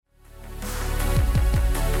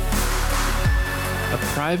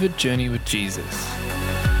private journey with Jesus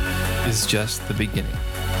is just the beginning.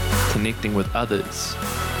 Connecting with others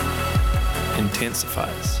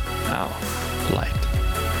intensifies our light.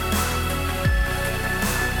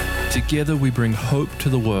 Together we bring hope to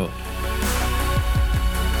the world.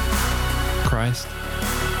 Christ,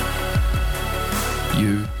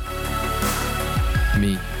 you,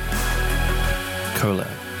 me, collab.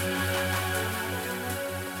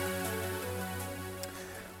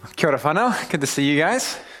 Kia ora whanau. Good to see you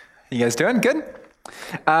guys. You guys doing good?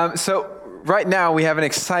 So right now we have an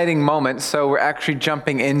exciting moment. So we're actually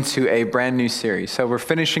jumping into a brand new series. So we're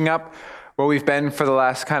finishing up where we've been for the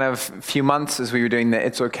last kind of few months as we were doing the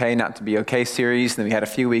It's Okay Not to Be Okay series. Then we had a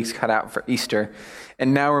few weeks cut out for Easter.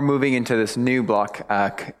 And now we're moving into this new block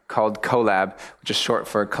called Collab, which is short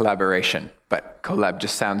for collaboration. But collab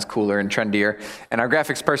just sounds cooler and trendier. And our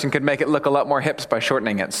graphics person could make it look a lot more hip by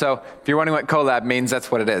shortening it. So if you're wondering what collab means,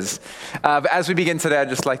 that's what it is. But as we begin today, I'd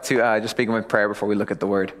just like to just begin with prayer before we look at the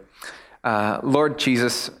word. Lord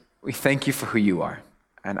Jesus, we thank you for who you are.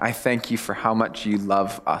 And I thank you for how much you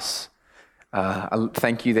love us. I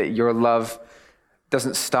thank you that your love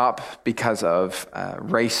doesn't stop because of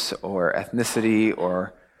race or ethnicity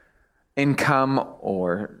or income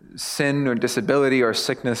or sin or disability or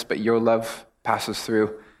sickness, but your love passes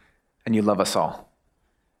through and you love us all.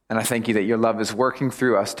 And I thank you that your love is working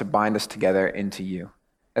through us to bind us together into you.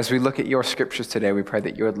 As we look at your scriptures today, we pray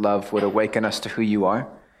that your love would awaken us to who you are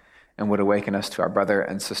and would awaken us to our brother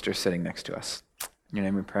and sister sitting next to us. In your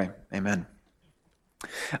name we pray, amen.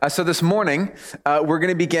 So this morning, we're going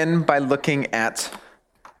to begin by looking at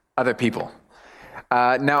other people.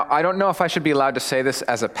 Now, I don't know if I should be allowed to say this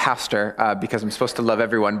as a pastor because I'm supposed to love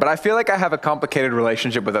everyone, but I feel like I have a complicated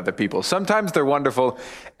relationship with other people. Sometimes they're wonderful,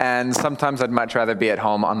 and sometimes I'd much rather be at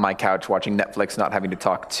home on my couch watching Netflix, not having to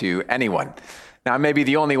talk to anyone. Now, I may be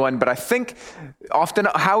the only one, but I think often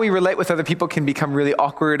how we relate with other people can become really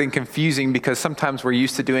awkward and confusing because sometimes we're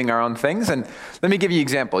used to doing our own things. And let me give you an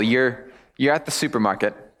example. You're at the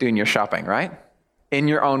supermarket doing your shopping, right? In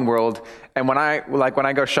your own world. And when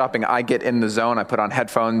I go shopping, I get in the zone. I put on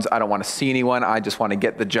headphones. I don't want to see anyone. I just want to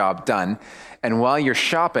get the job done. And while you're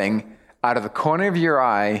shopping, out of the corner of your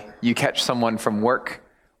eye, you catch someone from work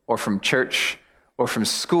or from church or from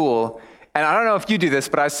school. And I don't know if you do this,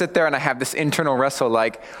 but I sit there and I have this internal wrestle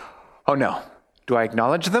like, oh no, do I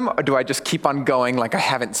acknowledge them or do I just keep on going like I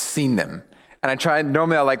haven't seen them? And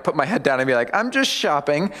normally I'll put my head down and be like, I'm just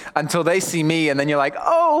shopping until they see me. And then you're like,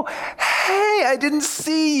 oh, hey, I didn't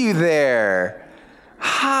see you there.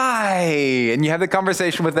 Hi. And you have the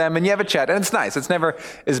conversation with them and you have a chat and it's nice. It's never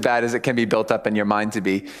as bad as it can be built up in your mind to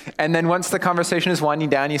be. And then once the conversation is winding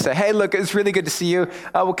down, you say, hey, look, it's really good to see you.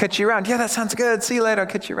 We'll catch you around. Yeah, that sounds good. See you later. I'll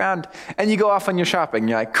catch you around. And you go off on your shopping.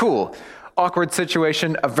 You're like, cool. Awkward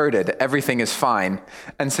situation averted. Everything is fine.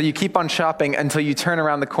 And so you keep on shopping until you turn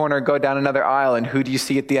around the corner, go down another aisle, and who do you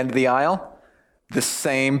see at the end of the aisle? The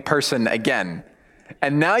same person again.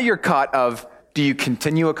 And now you're caught of, do you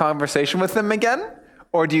continue a conversation with them again?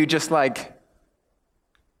 Or do you just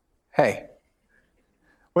hey,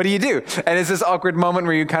 what do you do? And it's this awkward moment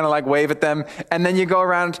where you kind of wave at them, and then you go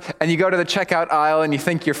around and you go to the checkout aisle and you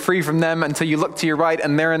think you're free from them until you look to your right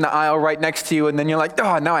and they're in the aisle right next to you, and then you're like,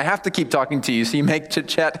 oh, now I have to keep talking to you. So you make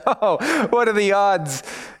chit-chat. Oh, what are the odds?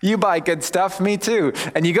 You buy good stuff, me too.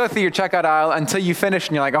 And you go through your checkout aisle until you finish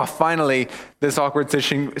and you're like, oh, finally, this awkward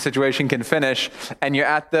situation can finish. And you're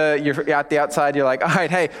at the outside, you're like, all right,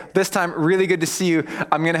 hey, this time, really good to see you.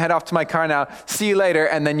 I'm going to head off to my car now. See you later.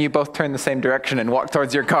 And then you both turn the same direction and walk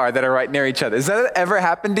towards your car that are right near each other. Has that ever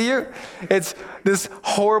happened to you? It's this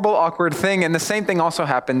horrible, awkward thing. And the same thing also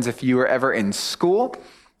happens if you were ever in school.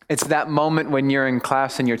 It's that moment when you're in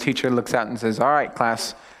class and your teacher looks out and says, all right,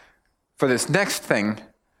 class, for this next thing,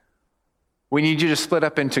 we need you to split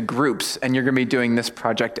up into groups and you're going to be doing this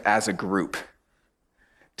project as a group.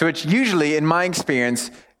 To which usually, in my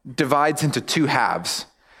experience, divides into two halves.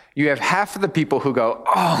 You have half of the people who go,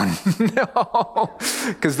 oh no,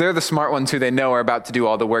 because they're the smart ones who they know are about to do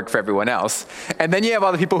all the work for everyone else. And then you have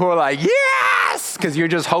all the people who are like, yes, because you're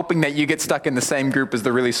just hoping that you get stuck in the same group as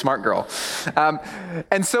the really smart girl.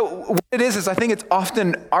 And so what it is I think it's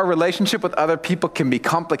often our relationship with other people can be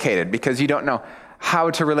complicated because you don't know how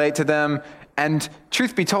to relate to them. And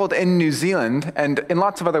truth be told, in New Zealand and in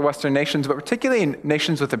lots of other Western nations, but particularly in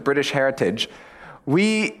nations with a British heritage,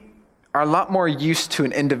 we are a lot more used to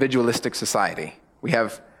an individualistic society. We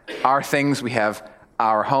have our things, we have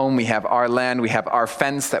our home, we have our land, we have our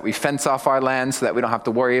fence that we fence off our land so that we don't have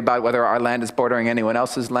to worry about whether our land is bordering anyone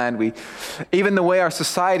else's land. Even the way our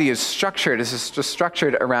society is structured is just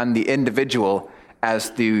structured around the individual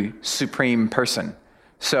as the supreme person.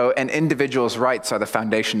 So an individual's rights are the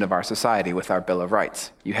foundation of our society with our Bill of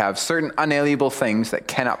Rights. You have certain unalienable things that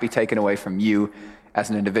cannot be taken away from you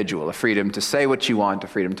as an individual, a freedom to say what you want, a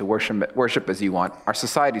freedom to worship as you want. Our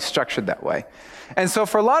society is structured that way. And so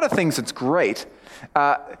for a lot of things, it's great.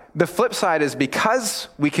 The flip side is because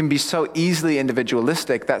we can be so easily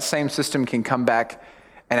individualistic, that same system can come back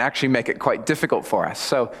and actually make it quite difficult for us.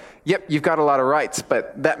 So, yep, you've got a lot of rights,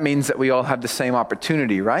 but that means that we all have the same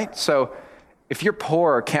opportunity, right? So if you're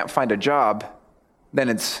poor or can't find a job, then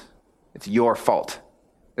it's your fault.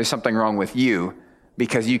 There's something wrong with you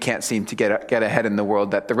because you can't seem to get ahead in the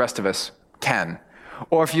world that the rest of us can.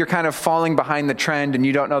 Or if you're kind of falling behind the trend and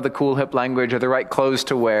you don't know the cool hip language or the right clothes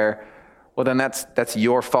to wear, well, then that's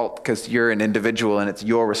your fault because you're an individual and it's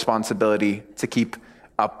your responsibility to keep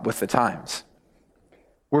up with the times.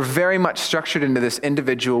 We're very much structured into this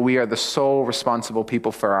individual. We are the sole responsible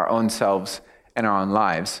people for our own selves and our own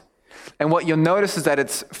lives. And what you'll notice is that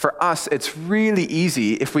for us, it's really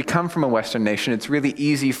easy, if we come from a Western nation, it's really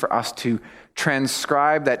easy for us to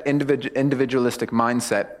transcribe that individualistic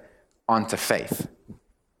mindset onto faith.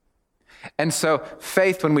 And so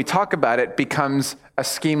faith, when we talk about it, becomes a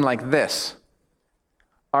scheme like this.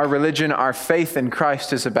 Our religion, our faith in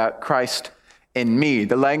Christ is about Christ in me.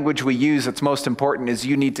 The language we use that's most important is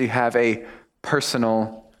you need to have a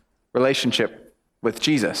personal relationship with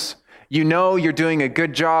Jesus. You know you're doing a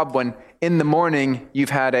good job when in the morning you've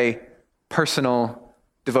had a personal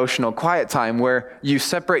devotional quiet time where you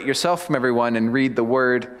separate yourself from everyone and read the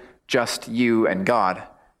word, just you and God.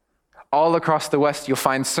 All across the West, you'll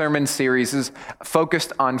find sermon series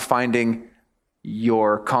focused on finding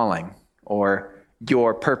your calling or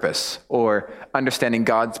your purpose or understanding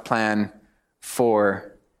God's plan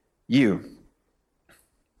for you.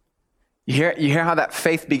 You hear how that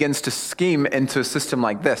faith begins to scheme into a system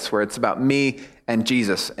like this, where it's about me and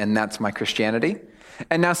Jesus, and that's my Christianity.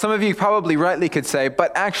 And now some of you probably rightly could say,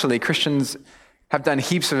 but actually Christians have done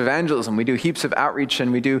heaps of evangelism. We do heaps of outreach,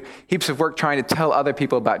 and we do heaps of work trying to tell other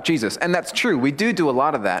people about Jesus. And that's true. We do a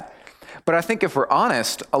lot of that. But I think if we're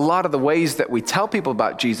honest, a lot of the ways that we tell people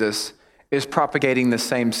about Jesus is propagating the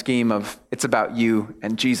same scheme of it's about you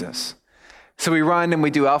and Jesus. So we run and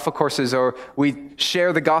we do alpha courses, or we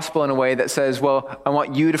share the gospel in a way that says, well, I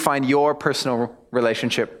want you to find your personal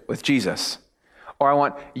relationship with Jesus. Or I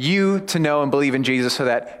want you to know and believe in Jesus so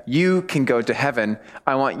that you can go to heaven.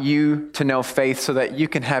 I want you to know faith so that you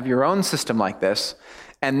can have your own system like this.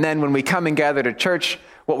 And then when we come and gather to church,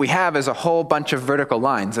 what we have is a whole bunch of vertical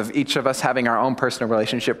lines of each of us having our own personal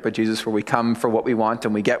relationship with Jesus, where we come for what we want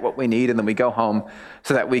and we get what we need, and then we go home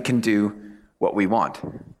so that we can do what we want.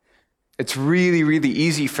 It's really, really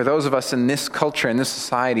easy for those of us in this culture, in this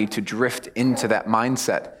society, to drift into that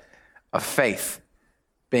mindset of faith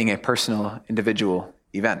being a personal, individual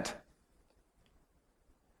event.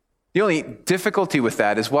 The only difficulty with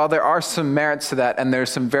that is while there are some merits to that, and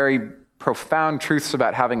there's some very profound truths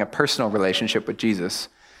about having a personal relationship with Jesus,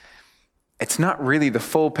 it's not really the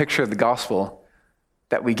full picture of the gospel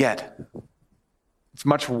that we get. It's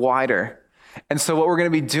much wider. And so what we're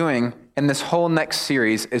going to be doing in this whole next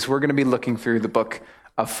series is we're going to be looking through the book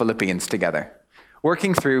of Philippians together.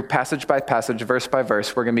 Working through passage by passage, verse by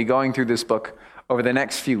verse, we're going to be going through this book over the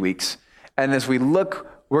next few weeks. And as we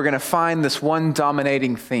look, we're going to find this one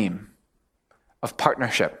dominating theme of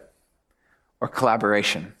partnership or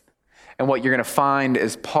collaboration. And what you're going to find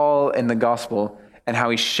is Paul in the gospel and how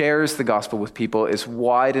he shares the gospel with people is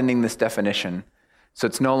widening this definition. So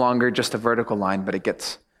it's no longer just a vertical line, but it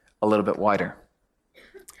gets a little bit wider.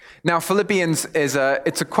 Now, Philippians is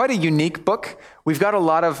quite a unique book. We've got a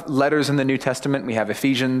lot of letters in the New Testament. We have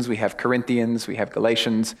Ephesians, we have Corinthians, we have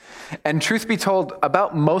Galatians. And truth be told,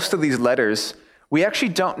 about most of these letters, we actually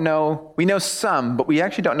don't know, we know some, but we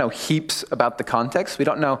actually don't know heaps about the context. We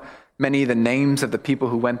don't know many of the names of the people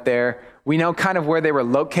who went there. We know kind of where they were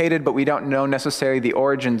located, but we don't know necessarily the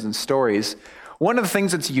origins and stories. One of the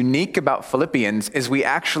things that's unique about Philippians is we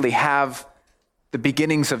actually have the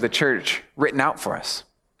beginnings of the church written out for us.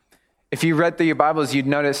 If you read through your Bibles, you'd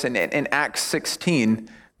notice in Acts 16,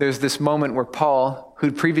 there's this moment where Paul,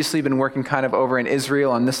 who'd previously been working kind of over in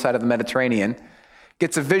Israel on this side of the Mediterranean,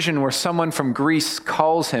 gets a vision where someone from Greece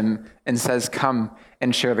calls him and says, come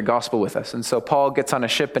and share the gospel with us. And so Paul gets on a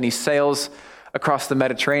ship and he sails across the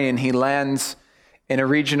Mediterranean. He lands in a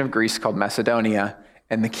region of Greece called Macedonia,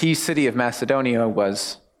 and the key city of Macedonia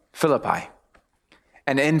was Philippi.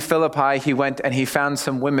 And in Philippi, he went and he found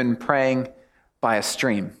some women praying by a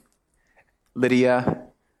stream, Lydia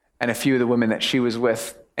and a few of the women that she was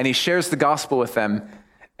with. And he shares the gospel with them,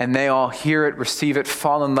 and they all hear it, receive it,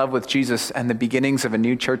 fall in love with Jesus, and the beginnings of a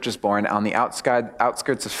new church is born on the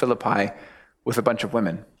outskirts of Philippi with a bunch of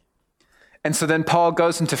women. And so then Paul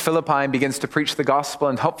goes into Philippi and begins to preach the gospel.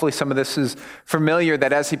 And hopefully some of this is familiar,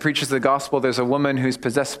 that as he preaches the gospel, there's a woman who's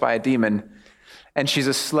possessed by a demon. And she's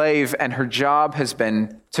a slave, and her job has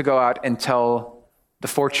been to go out and tell the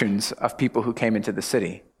fortunes of people who came into the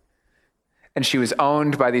city. And she was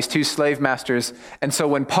owned by these two slave masters. And so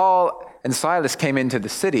when Paul and Silas came into the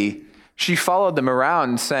city, she followed them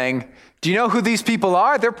around saying, "Do you know who these people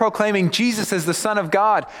are? They're proclaiming Jesus as the Son of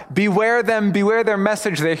God. Beware them, beware their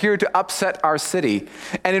message. They're here to upset our city."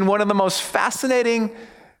 And in one of the most fascinating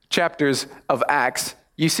chapters of Acts,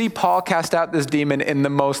 you see Paul cast out this demon in the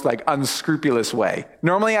most unscrupulous way.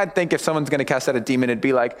 Normally I'd think if someone's going to cast out a demon, it'd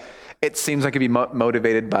be it seems like it'd be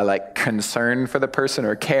motivated by concern for the person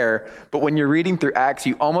or care. But when you're reading through Acts,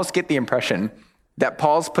 you almost get the impression that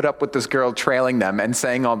Paul's put up with this girl trailing them and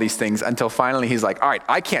saying all these things until finally he's like, "All right,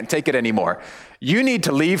 I can't take it anymore. You need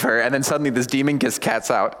to leave her." And then suddenly this demon gets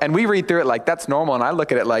cats out. And we read through it like that's normal. And I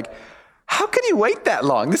look at it like, how can he wait that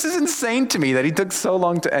long? This is insane to me that he took so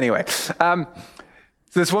long to, anyway. So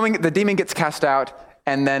this woman, the demon gets cast out,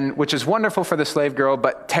 and then, which is wonderful for the slave girl,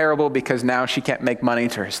 but terrible because now she can't make money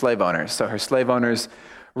to her slave owners. So her slave owners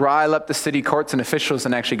rile up the city courts and officials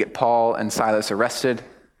and actually get Paul and Silas arrested.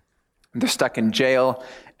 They're stuck in jail.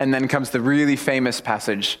 And then comes the really famous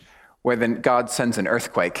passage where then God sends an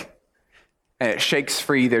earthquake, and it shakes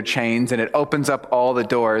free their chains, and it opens up all the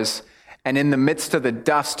doors. And in the midst of the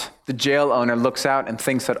dust, the jail owner looks out and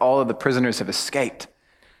thinks that all of the prisoners have escaped.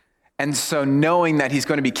 And so knowing that he's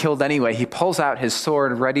going to be killed anyway, he pulls out his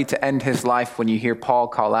sword ready to end his life when you hear Paul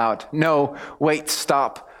call out, "No, wait,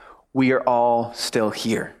 stop. We are all still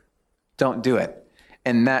here. Don't do it."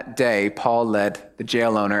 And that day, Paul led the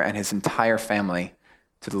jail owner and his entire family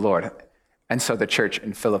to the Lord. And so the church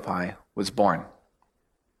in Philippi was born.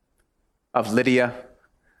 Of Lydia,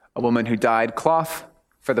 a woman who dyed cloth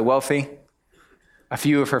for the wealthy, a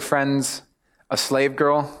few of her friends, a slave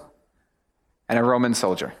girl, and a Roman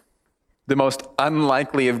soldier. The most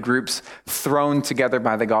unlikely of groups thrown together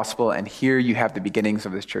by the gospel, and here you have the beginnings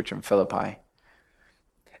of this church in Philippi.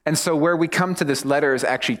 And so where we come to this letter is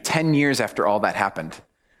actually 10 years after all that happened.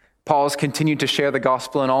 Paul's continued to share the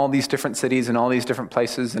gospel in all these different cities and all these different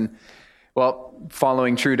places, and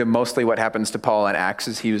following true to mostly what happens to Paul in Acts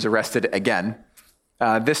is he was arrested again.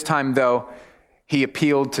 This time, though, he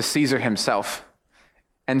appealed to Caesar himself.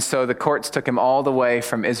 And so the courts took him all the way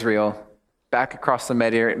from Israel back across the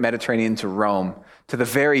Mediterranean to Rome, to the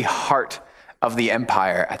very heart of the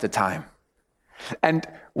empire at the time. And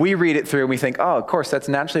we read it through and we think, oh, of course, that's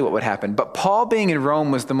naturally what would happen. But Paul being in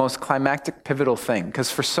Rome was the most climactic, pivotal thing,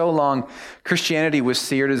 because for so long, Christianity was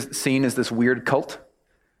seen as this weird cult.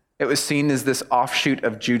 It was seen as this offshoot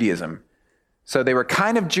of Judaism. So they were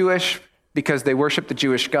kind of Jewish because they worshiped the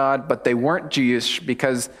Jewish God, but they weren't Jewish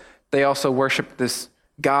because they also worshiped this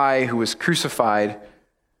guy who was crucified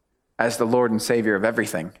as the Lord and Savior of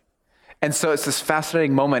everything. And so it's this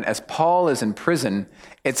fascinating moment as Paul is in prison.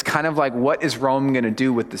 It's kind of like, what is Rome going to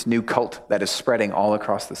do with this new cult that is spreading all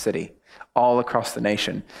across the city, all across the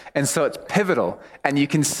nation? And so it's pivotal. And you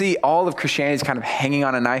can see all of Christianity is kind of hanging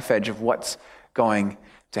on a knife edge of what's going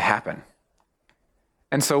to happen.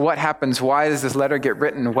 And so what happens? Why does this letter get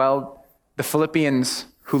written? Well, the Philippians,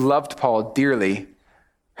 who loved Paul dearly,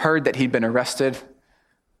 heard that he'd been arrested,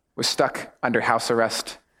 was stuck under house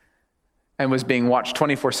arrest, and was being watched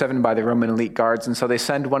 24/7 by the Roman elite guards. And so they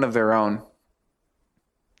send one of their own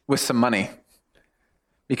with some money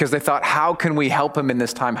because they thought, how can we help him in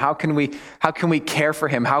this time? How can we care for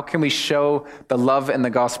him? How can we show the love and the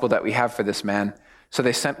gospel that we have for this man? So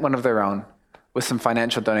they sent one of their own with some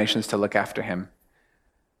financial donations to look after him.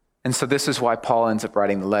 And so this is why Paul ends up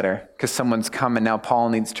writing the letter, because someone's come and now Paul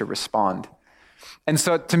needs to respond. And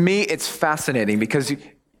so to me, it's fascinating because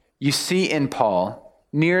you see in Paul,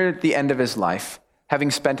 near the end of his life,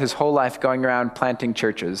 having spent his whole life going around planting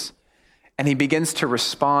churches, and he begins to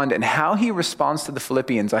respond, and how he responds to the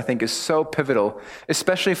Philippians, I think, is so pivotal,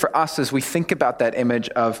 especially for us as we think about that image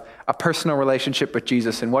of a personal relationship with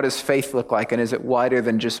Jesus, and what does faith look like, and is it wider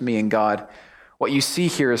than just me and God? What you see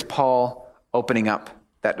here is Paul opening up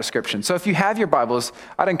that description. So if you have your Bibles,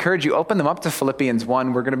 I'd encourage you, open them up to Philippians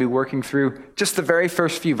 1. We're going to be working through just the very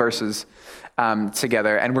first few verses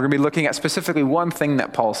together, and we're going to be looking at specifically one thing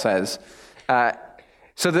that Paul says.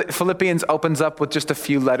 So the Philippians opens up with just a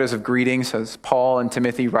few letters of greeting. So it's Paul and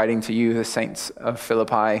Timothy writing to you, the saints of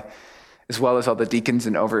Philippi, as well as all the deacons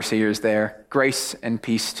and overseers there. Grace and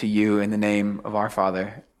peace to you in the name of our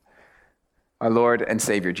Father, our Lord and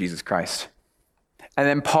Savior, Jesus Christ. And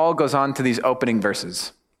then Paul goes on to these opening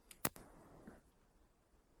verses.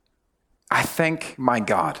 I thank my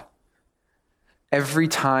God every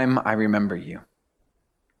time I remember you.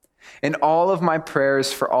 In all of my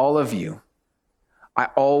prayers for all of you, I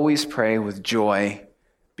always pray with joy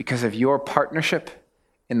because of your partnership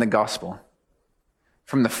in the gospel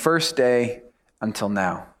from the first day until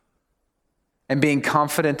now. And being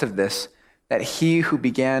confident of this, that he who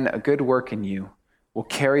began a good work in you will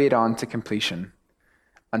carry it on to completion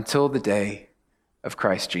until the day of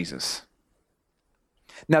Christ Jesus.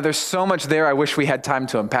 Now, there's so much there I wish we had time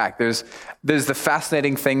to unpack. There's the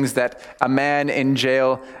fascinating things that a man in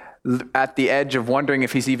jail at the edge of wondering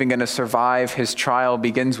if he's even going to survive his trial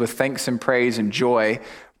begins with thanks and praise and joy,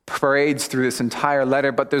 parades through this entire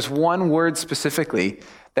letter. But there's one word specifically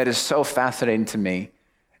that is so fascinating to me,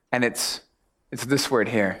 and it's this word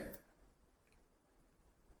here.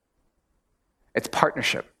 It's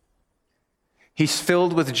partnership. He's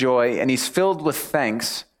filled with joy and he's filled with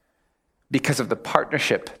thanks because of the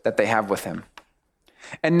partnership that they have with him.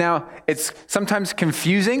 And now it's sometimes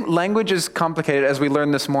confusing. Language is complicated. As we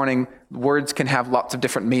learned this morning, words can have lots of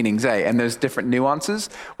different meanings, and there's different nuances.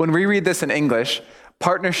 When we read this in English,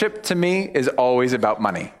 partnership to me is always about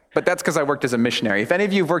money. But that's because I worked as a missionary. If any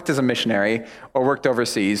of you have worked as a missionary or worked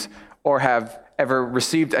overseas or have ever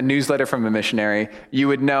received a newsletter from a missionary, you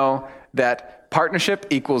would know that partnership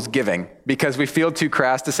equals giving, because we feel too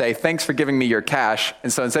crass to say, thanks for giving me your cash.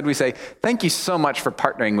 And so instead we say, thank you so much for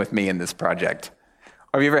partnering with me in this project.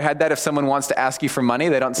 Or have you ever had that? If someone wants to ask you for money,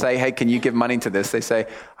 they don't say, hey, can you give money to this? They say,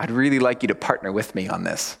 I'd really like you to partner with me on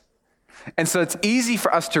this. And so it's easy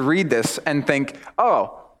for us to read this and think,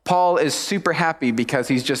 oh, Paul is super happy because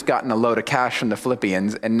he's just gotten a load of cash from the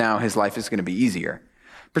Philippians and now his life is going to be easier.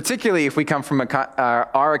 Particularly if we come from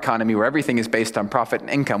our economy where everything is based on profit and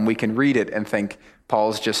income, we can read it and think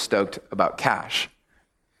Paul's just stoked about cash.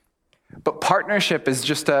 But partnership is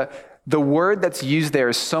just the word that's used there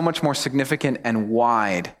is so much more significant and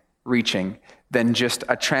wide-reaching than just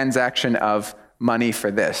a transaction of money for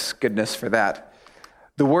this, goodness for that.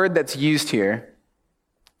 The word that's used here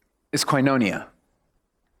is koinonia.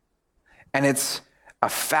 And it's a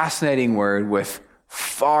fascinating word with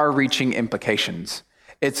far-reaching implications.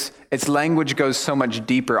 Its language goes so much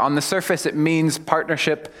deeper. On the surface, it means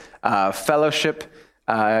partnership, fellowship,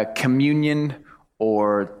 communion,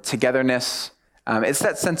 or togetherness. It's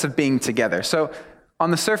that sense of being together. So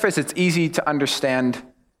on the surface, it's easy to understand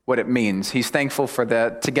what it means. He's thankful for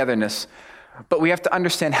the togetherness. But we have to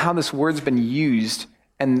understand how this word's been used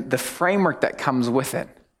and the framework that comes with it.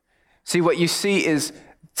 See, what you see is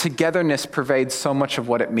togetherness pervades so much of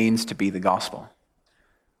what it means to be the gospel.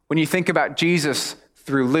 When you think about Jesus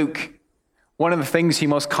through Luke, one of the things he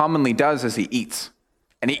most commonly does is he eats.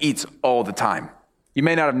 And he eats all the time. You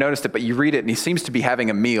may not have noticed it, but you read it and he seems to be having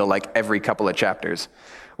a meal like every couple of chapters,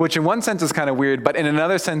 which in one sense is kind of weird, but in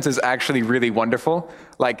another sense is actually really wonderful.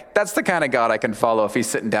 Like, that's the kind of God I can follow if he's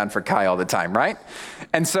sitting down for Kai all the time, right?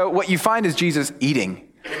 And so what you find is Jesus eating.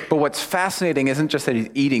 But what's fascinating isn't just that he's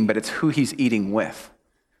eating, but it's who he's eating with.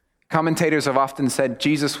 Commentators have often said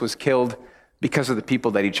Jesus was killed because of the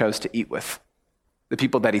people that he chose to eat with, the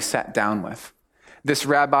people that he sat down with. This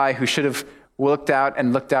rabbi who should have looked out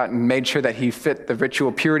and made sure that he fit the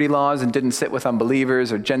ritual purity laws and didn't sit with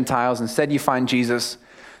unbelievers or Gentiles. Instead, you find Jesus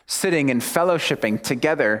sitting and fellowshipping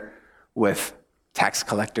together with tax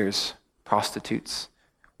collectors, prostitutes,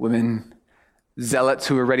 women, zealots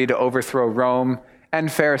who were ready to overthrow Rome, and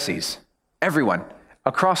Pharisees. Everyone.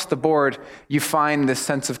 Across the board, you find this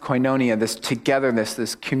sense of koinonia, this togetherness,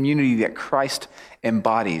 this community that Christ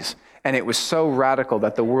embodies. And it was so radical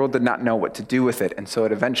that the world did not know what to do with it. And so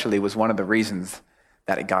it eventually was one of the reasons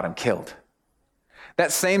that it got him killed.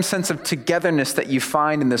 That same sense of togetherness that you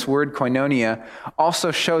find in this word koinonia also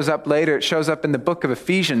shows up later. It shows up in the book of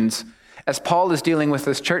Ephesians as Paul is dealing with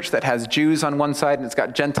this church that has Jews on one side and it's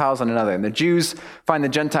got Gentiles on another. And the Jews find the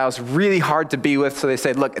Gentiles really hard to be with. So they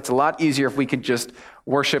say, look, it's a lot easier if we could just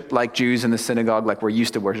worship like Jews in the synagogue like we're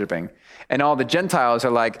used to worshiping. And all the Gentiles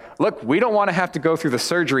are like, look, we don't want to have to go through the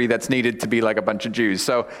surgery that's needed to be like a bunch of Jews.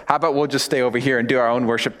 So how about we'll just stay over here and do our own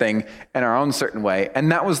worship thing in our own certain way.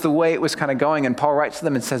 And that was the way it was kind of going. And Paul writes to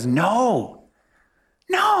them and says, no.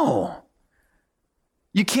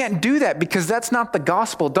 You can't do that because that's not the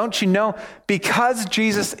gospel. Don't you know? Because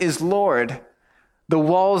Jesus is Lord, the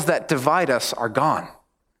walls that divide us are gone.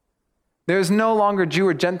 There's no longer Jew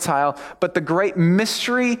or Gentile, but the great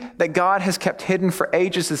mystery that God has kept hidden for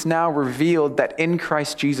ages is now revealed, that in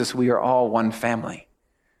Christ Jesus we are all one family,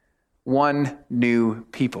 one new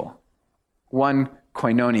people, one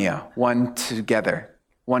koinonia, one together,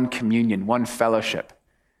 one communion, one fellowship.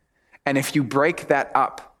 And if you break that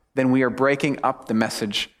up, then we are breaking up the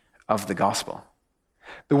message of the gospel.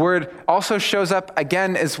 The word also shows up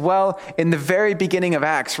again as well in the very beginning of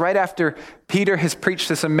Acts, right after Peter has preached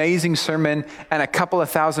this amazing sermon and a couple of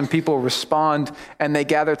thousand people respond and they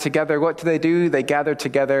gather together. What do? They gather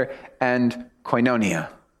together and koinonia.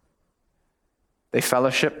 They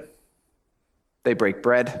fellowship. They break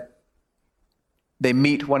bread. They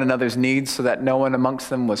meet one another's needs so that no one amongst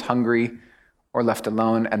them was hungry or left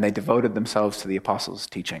alone, and they devoted themselves to the apostles'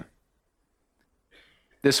 teaching.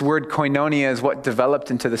 This word koinonia is what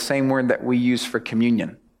developed into the same word that we use for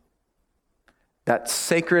communion. That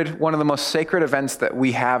sacred, one of the most sacred events that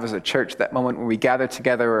we have as a church, that moment when we gather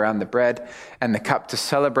together around the bread and the cup to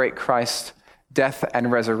celebrate Christ's death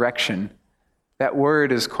and resurrection, that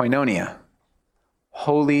word is koinonia,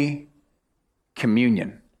 holy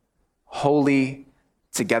communion, holy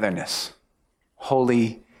togetherness,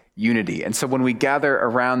 holy unity. And so when we gather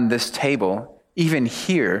around this table, even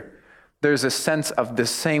here, there's a sense of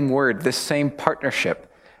this same word, this same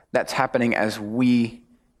partnership that's happening as we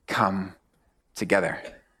come together.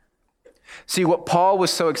 See, what Paul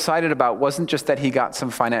was so excited about wasn't just that he got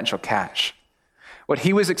some financial cash. What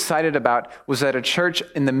he was excited about was that a church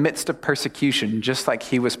in the midst of persecution, just like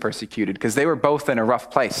he was persecuted, because they were both in a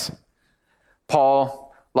rough place.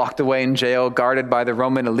 Paul locked away in jail, guarded by the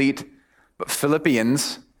Roman elite, but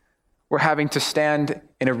Philippians were having to stand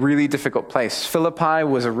in a really difficult place. Philippi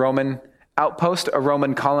was a Roman outpost, a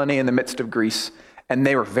Roman colony in the midst of Greece, and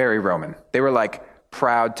they were very Roman. They were like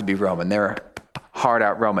proud to be Roman. They were hard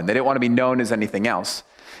out Roman. They didn't want to be known as anything else.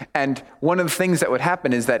 And one of the things that would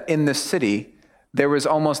happen is that in this city, they were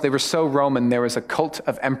so Roman, there was a cult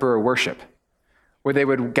of emperor worship, where they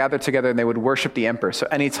would gather together and they would worship the emperor. So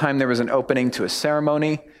anytime there was an opening to a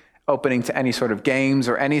ceremony, opening to any sort of games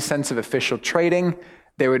or any sense of official trading,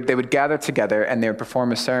 they would gather together and they would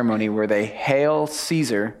perform a ceremony where they hail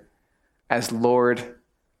Caesar as Lord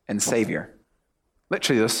and Savior.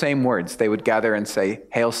 Literally those same words. They would gather and say,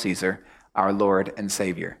 "Hail Caesar, our Lord and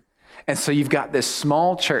Savior." And so you've got this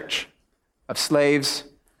small church of slaves,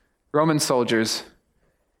 Roman soldiers,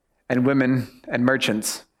 and women and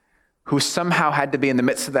merchants who somehow had to be in the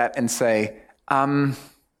midst of that and say,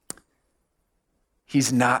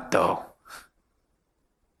 he's not though.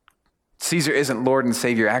 Caesar isn't Lord and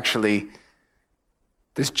Savior. Actually,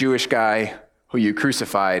 this Jewish guy who you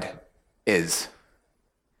crucified is.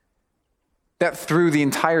 That through the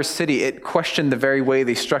entire city, it questioned the very way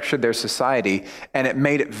they structured their society, and it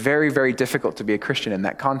made it very, very difficult to be a Christian in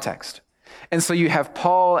that context. And so you have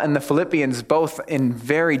Paul and the Philippians both in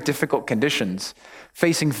very difficult conditions,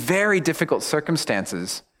 facing very difficult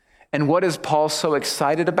circumstances. And what is Paul so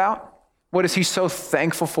excited about? What is he so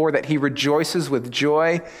thankful for that he rejoices with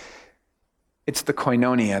joy? It's the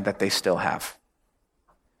koinonia that they still have.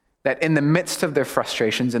 That in the midst of their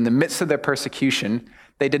frustrations, in the midst of their persecution,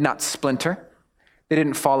 they did not splinter. They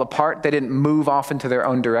didn't fall apart. They didn't move off into their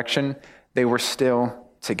own direction. They were still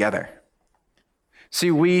together.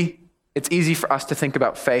 See, it's easy for us to think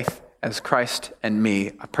about faith as Christ and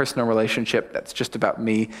me, a personal relationship that's just about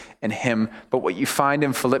me and him. But what you find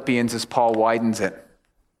in Philippians is Paul widens it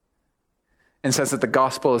and says that the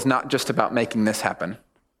gospel is not just about making this happen,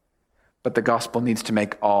 but the gospel needs to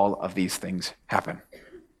make all of these things happen.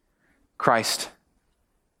 Christ,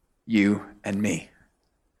 you, and me.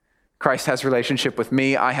 Christ has relationship with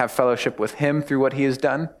me. I have fellowship with him through what he has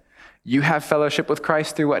done. You have fellowship with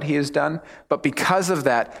Christ through what he has done. But because of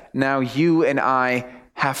that, now you and I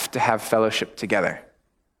have to have fellowship together.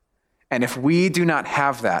 And if we do not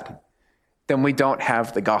have that, then we don't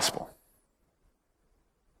have the gospel.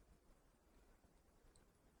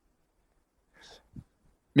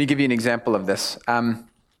 Let me give you an example of this.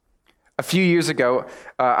 A few years ago,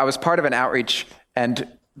 I was part of an outreach, and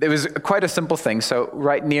it was quite a simple thing. So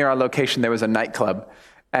right near our location, there was a nightclub,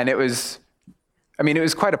 and it was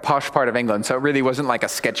quite a posh part of England. So it really wasn't like a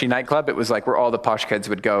sketchy nightclub. It was like where all the posh kids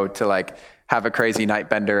would go to like have a crazy night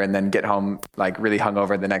bender and then get home like really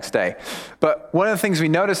hungover the next day. But one of the things we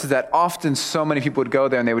noticed is that often so many people would go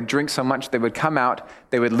there and they would drink so much, they would come out,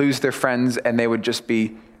 they would lose their friends, and they would just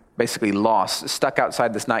be basically lost, stuck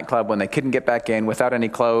outside this nightclub when they couldn't get back in without any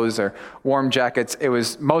clothes or warm jackets. It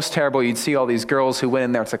was most terrible. You'd see all these girls who went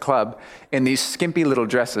in there to the club in these skimpy little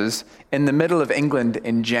dresses in the middle of England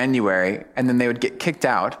in January, and then they would get kicked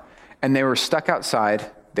out, and they were stuck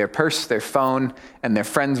outside. Their purse, their phone, and their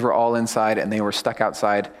friends were all inside, and they were stuck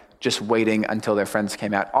outside just waiting until their friends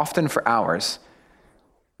came out, often for hours,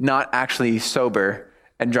 not actually sober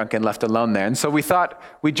and drunk and left alone there. And so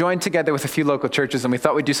we joined together with a few local churches, and we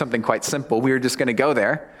thought we'd do something quite simple. We were just going to go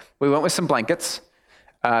there. We went with some blankets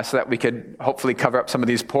so that we could hopefully cover up some of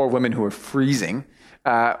these poor women who were freezing.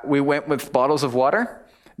 We went with bottles of water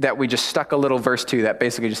that we just stuck a little verse to that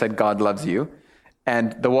basically just said, God loves you.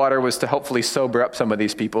 And the water was to hopefully sober up some of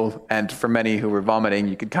these people. And for many who were vomiting,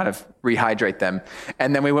 you could kind of rehydrate them.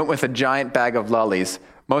 And then we went with a giant bag of lollies,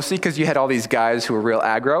 mostly because you had all these guys who were real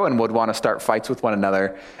aggro and would want to start fights with one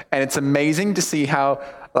another. And it's amazing to see how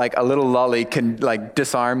like a little lolly can like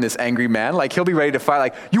disarm this angry man. Like he'll be ready to fight.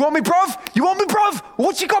 Like, you want me, bruv? You want me, bruv?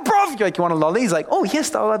 What you got, bruv? You're like, you want a lolly? He's like, oh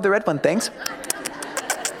yes, I'll have the red one, thanks.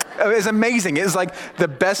 It's amazing. It's like the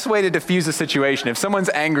best way to diffuse a situation. If someone's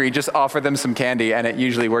angry, just offer them some candy, and it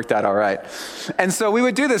usually worked out all right. And so we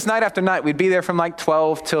would do this night after night. We'd be there from like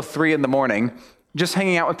 12 till 3 in the morning, just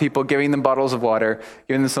hanging out with people, giving them bottles of water,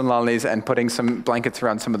 giving them some lollies, and putting some blankets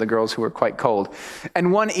around some of the girls who were quite cold.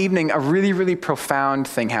 And one evening, a really, really profound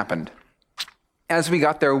thing happened. As we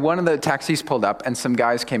got there, one of the taxis pulled up, and some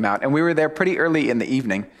guys came out, and we were there pretty early in the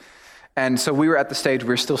evening. And so we were at the stage, we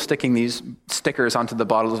were still sticking these stickers onto the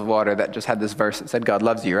bottles of water that just had this verse that said, God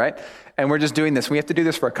loves you, right? And we're just doing this. We have to do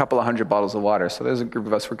this for a couple of 100 bottles of water. So there's a group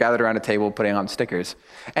of us, we're gathered around a table putting on stickers.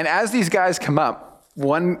 And as these guys come up,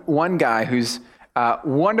 one guy who's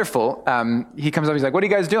wonderful, he comes up, he's like, what are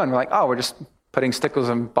you guys doing? We're like, oh, we're just putting stickers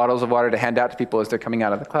on bottles of water to hand out to people as they're coming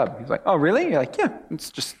out of the club. He's like, oh, really? You're like, yeah,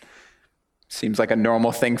 it's just... seems like a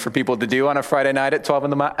normal thing for people to do on a Friday night at 12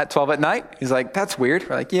 at night. He's like, that's weird.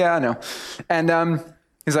 We're like, yeah, I know. And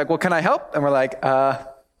he's like, well, can I help? And we're like,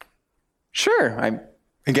 sure,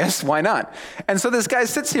 I guess, why not? And so this guy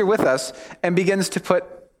sits here with us and begins to put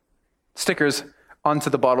stickers onto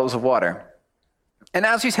the bottles of water. And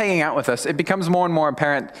as he's hanging out with us, it becomes more and more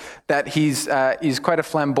apparent that he's quite a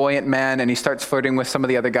flamboyant man, and he starts flirting with some of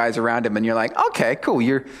the other guys around him. And you're like, okay, cool,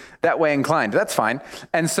 you're that way inclined. That's fine.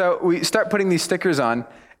 And so we start putting these stickers on.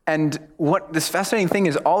 And what this fascinating thing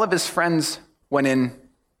is, all of his friends went in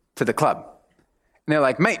to the club. And they're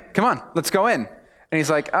like, mate, come on, let's go in. And he's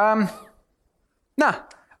like, nah,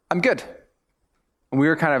 I'm good. And we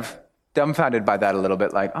were kind of dumbfounded by that a little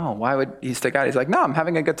bit, like, oh, why would he stick out? He's like, no, I'm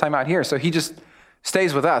having a good time out here. So he just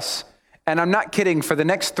stays with us. And I'm not kidding, for the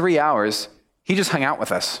next 3 hours, he just hung out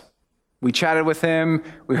with us. We chatted with him.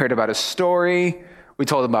 We heard about his story. We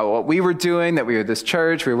told him about what we were doing, that we were this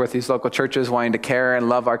church. We were with these local churches wanting to care and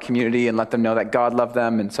love our community and let them know that God loved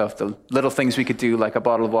them. And so if the little things we could do, like a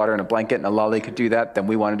bottle of water and a blanket and a lolly could do that, then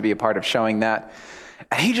we wanted to be a part of showing that.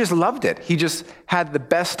 And he just loved it. He just had the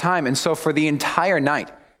best time. And so for the entire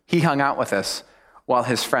night, he hung out with us while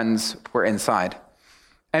his friends were inside.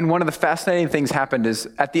 And one of the fascinating things happened is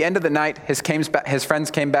at the end of the night, his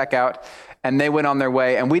friends came back out and they went on their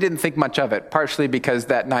way. And we didn't think much of it, partially because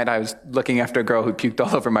that night I was looking after a girl who puked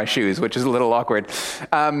all over my shoes, which is a little awkward.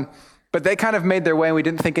 But they kind of made their way and we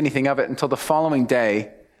didn't think anything of it until the following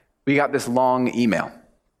day, we got this long email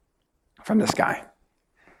from this guy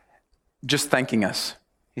just thanking us.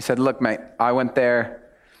 He said, look, mate, I went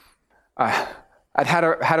there. I'd had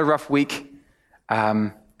a rough week.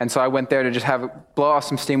 And so I went there to just blow off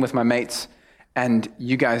some steam with my mates, and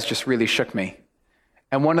you guys just really shook me.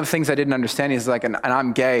 And one of the things I didn't understand is and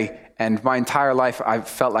I'm gay, and my entire life I've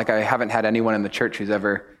felt like I haven't had anyone in the church who's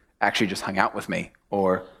ever actually just hung out with me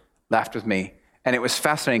or laughed with me. And it was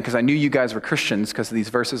fascinating because I knew you guys were Christians because of these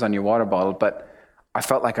verses on your water bottle, but I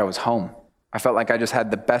felt like I was home. I felt like I just had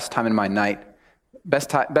the best time in my night,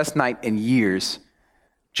 best night in years,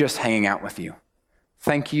 just hanging out with you.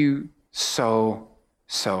 Thank you so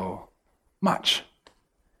much.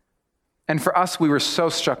 And for us, we were so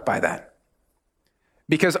struck by that.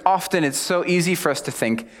 Because often it's so easy for us to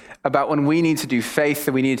think about when we need to do faith,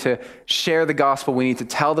 that we need to share the gospel, we need to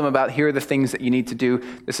tell them about, here are the things that you need to do.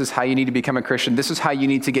 This is how you need to become a Christian. This is how you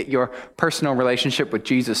need to get your personal relationship with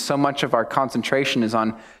Jesus. So much of our concentration is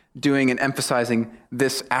on doing and emphasizing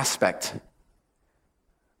this aspect.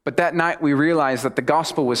 But that night we realized that the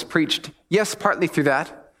gospel was preached, yes, partly through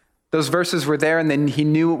that. Those verses were there and then he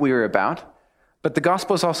knew what we were about. But the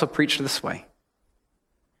gospel is also preached this way.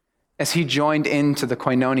 As he joined into the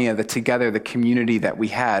koinonia, the community that we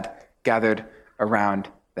had gathered around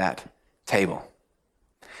that table.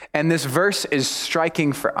 And this verse is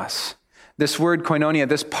striking for us. This word koinonia,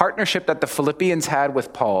 this partnership that the Philippians had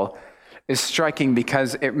with Paul, is striking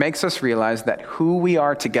because it makes us realize that who we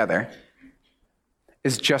are together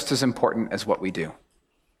is just as important as what we do.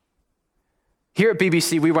 Here at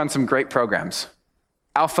BBC, we run some great programs.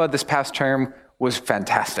 Alpha this past term was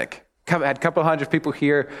fantastic. Had a couple hundred people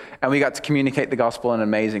here, and we got to communicate the gospel in an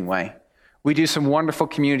amazing way. We do some wonderful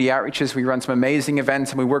community outreaches. We run some amazing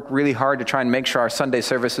events, and we work really hard to try and make sure our Sunday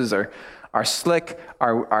services are slick,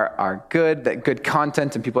 are good, that good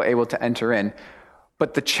content, and people are able to enter in.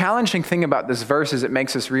 But the challenging thing about this verse is it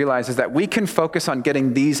makes us realize is that we can focus on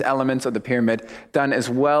getting these elements of the pyramid done as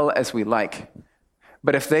well as we like.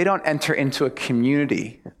 But if they don't enter into a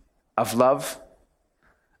community of love,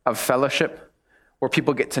 of fellowship, where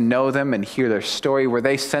people get to know them and hear their story, where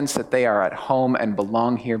they sense that they are at home and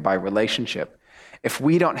belong here by relationship, if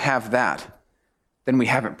we don't have that, then we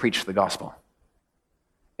haven't preached the gospel.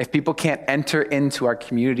 If people can't enter into our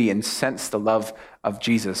community and sense the love of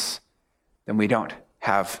Jesus, then we don't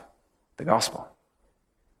have the gospel.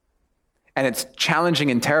 And it's challenging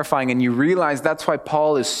and terrifying, and you realize that's why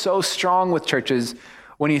Paul is so strong with churches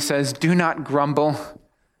when he says, do not grumble,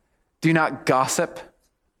 do not gossip,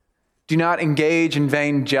 do not engage in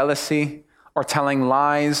vain jealousy or telling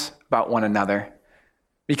lies about one another.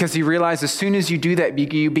 Because you realize as soon as you do that,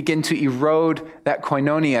 you begin to erode that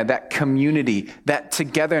koinonia, that community, that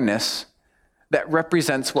togetherness that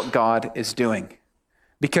represents what God is doing.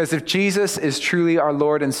 Because if Jesus is truly our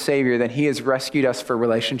Lord and Savior, then he has rescued us for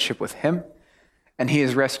relationship with him, and he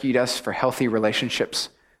has rescued us for healthy relationships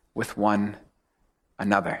with one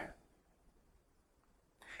another.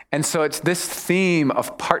 And so it's this theme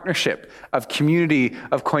of partnership, of community,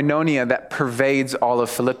 of koinonia that pervades all of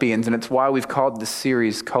Philippians, and it's why we've called this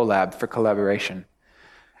series Collab, for collaboration.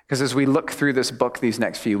 Because as we look through this book these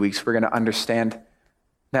next few weeks, we're going to understand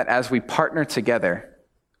that as we partner together,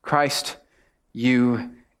 Christ,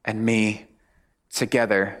 you, and me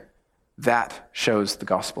together, that shows the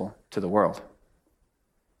gospel to the world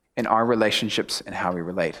in our relationships and how we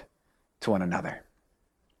relate to one another.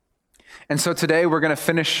 And so today we're going to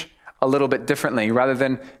finish a little bit differently. Rather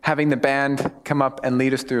than having the band come up and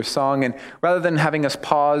lead us through a song, and rather than having us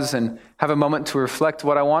pause and have a moment to reflect,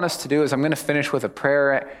 what I want us to do is I'm going to finish with a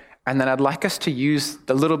prayer, and then I'd like us to use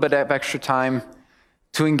the little bit of extra time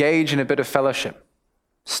to engage in a bit of fellowship.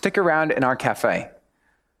 Stick around in our cafe.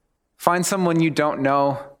 Find someone you don't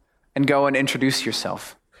know and go and introduce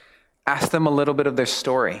yourself. Ask them a little bit of their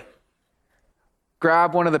story.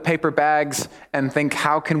 Grab one of the paper bags and think,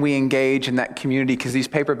 how can we engage in that community? Because these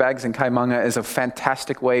paper bags in Kaimanga is a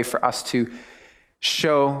fantastic way for us to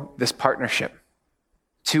show this partnership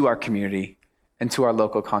to our community and to our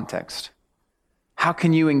local context. How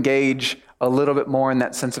can you engage a little bit more in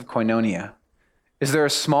that sense of koinonia? Is there a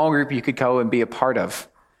small group you could go and be a part of?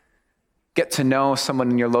 Get to know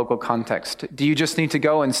someone in your local context. Do you just need to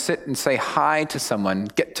go and sit and say hi to someone?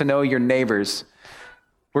 Get to know your neighbors.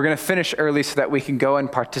 We're going to finish early so that we can go and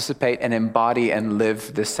participate and embody and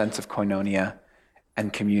live this sense of koinonia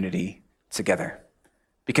and community together.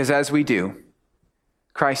 Because as we do,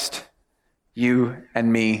 Christ, you,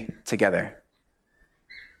 and me together,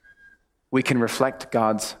 we can reflect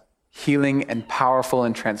God's healing and powerful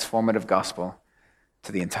and transformative gospel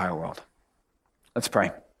to the entire world. Let's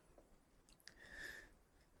pray.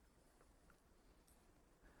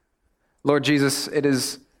 Lord Jesus, it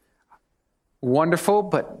is wonderful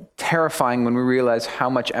but terrifying when we realize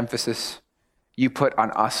how much emphasis you put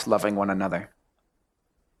on us loving one another.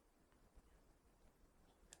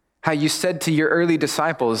 How you said to your early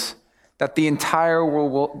disciples that the entire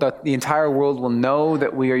world will know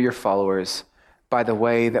that we are your followers by the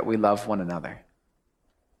way that we love one another.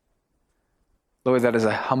 Lord, that is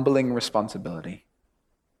a humbling responsibility.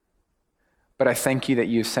 But I thank you that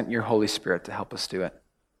you sent your Holy Spirit to help us do it.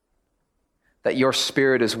 That your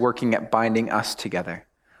Spirit is working at binding us together.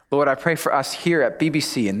 Lord, I pray for us here at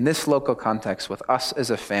BBC in this local context with us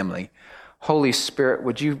as a family. Holy Spirit,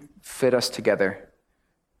 would you fit us together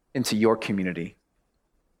into your community,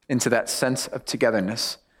 into that sense of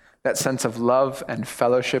togetherness, that sense of love and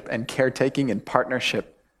fellowship and caretaking and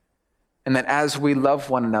partnership, and that as we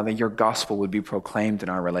love one another, your gospel would be proclaimed in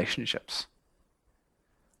our relationships.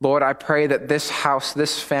 Lord, I pray that this house,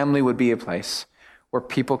 this family would be a place where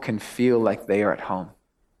people can feel like they are at home,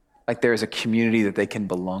 like there is a community that they can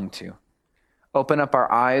belong to. Open up our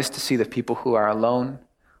eyes to see the people who are alone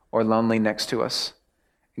or lonely next to us,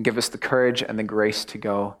 and give us the courage and the grace to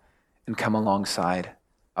go and come alongside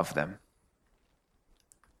of them.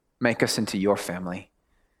 Make us into your family,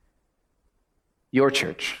 your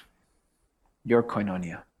church, your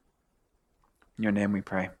koinonia. In your name we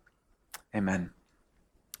pray. Amen.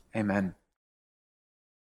 Amen.